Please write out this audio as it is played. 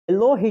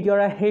Hello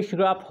Hedera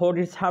Hashgraph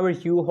holders, how are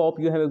you? Hope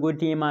you have a good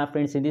day, my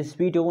friends. In this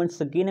video, once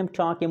again, I'm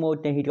talking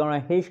about the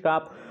Hedera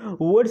Hashgraph.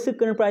 What's the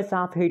current price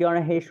of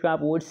Hedera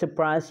Hashgraph? What's the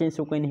price change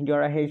of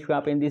Hedera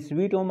Hashgraph? In this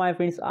video, my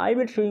friends, I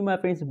will show you, my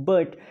friends.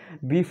 But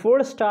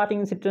before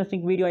starting this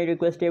interesting video, I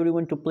request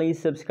everyone to please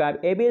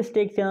subscribe ABS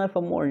Tech channel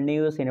for more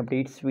news and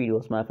updates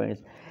videos, my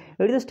friends.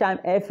 At this time,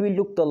 if we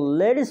look the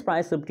latest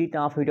price update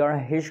of Hedera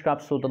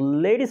Hashgraph, so the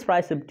latest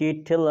price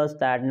update tell us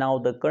that now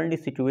the current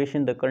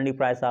situation, the current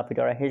price of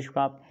Hedera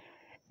Hashgraph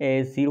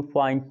is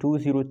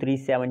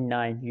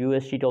 0.20379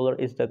 USD dollar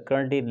is the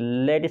currently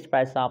latest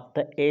price of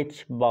the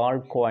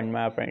Hbar Coin,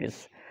 my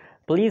friends.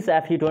 Please,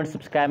 if you don't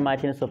subscribe my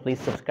channel, so please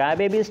subscribe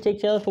ABS Tech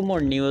channel for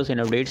more news and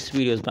updates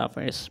videos, my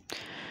friends.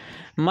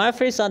 My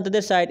friends, on the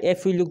other side,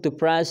 if we look the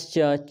price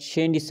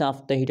changes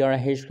of the Hedera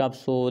Hashgraph,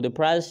 so the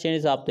price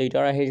changes of the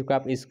Hedera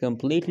Hashgraph is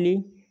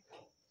completely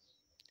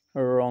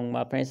wrong,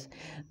 my friends.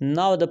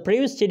 Now the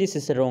previous changes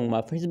is wrong,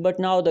 my friends, but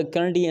now the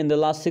currently in the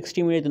last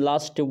 60 minutes, the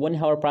last 1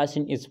 hour price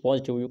change is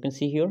positive. You can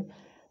see here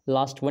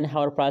last 1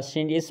 hour price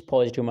change is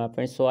positive, my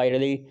friends. So I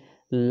really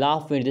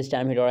laugh with this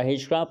time Hedera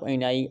Hashgraph,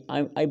 and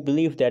I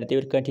believe that they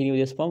will continue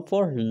this one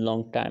for a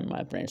long time,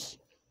 my friends.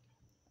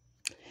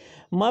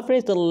 My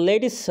friends, the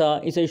latest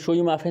is I show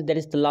you, my friends, that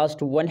is the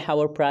last 1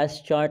 hour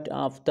price chart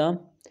of the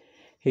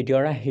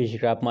Hedera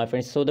Hashgraph, my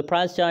friends. So the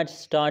price chart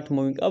start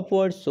moving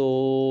upwards.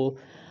 So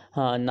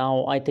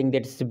now I think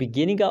that's the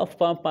beginning of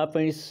pump, my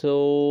friends.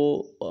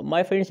 So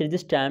my friends, at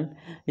this time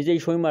is I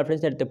showing, my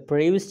friends, that the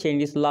previous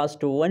changes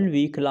last 1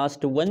 week,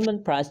 last 1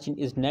 month price change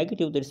is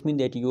negative. That means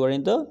that you are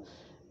in the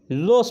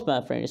loss, my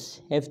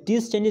friends. If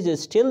these changes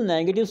is still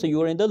negative, so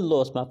you are in the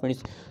loss, my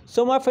friends.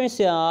 So my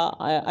friends,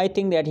 I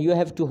think that you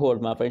have to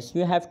hold, my friends.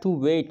 You have to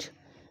wait.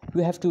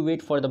 You have to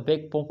wait for the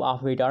big pump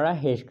of Hedera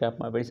Hashgraph,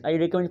 my friends. I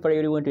recommend for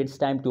everyone to it's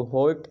time to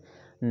hold,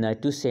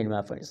 not to sell,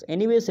 my friends.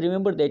 Anyways,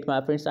 remember that,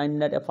 my friends, I'm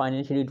not a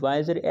financial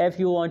advisor. If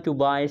you want to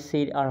buy,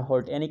 sell, or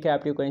hold any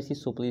cryptocurrency,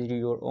 so please do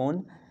your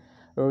own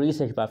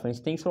research, my friends.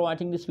 Thanks for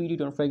watching this video.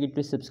 Don't forget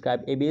to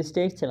subscribe ABS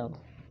Tech channel.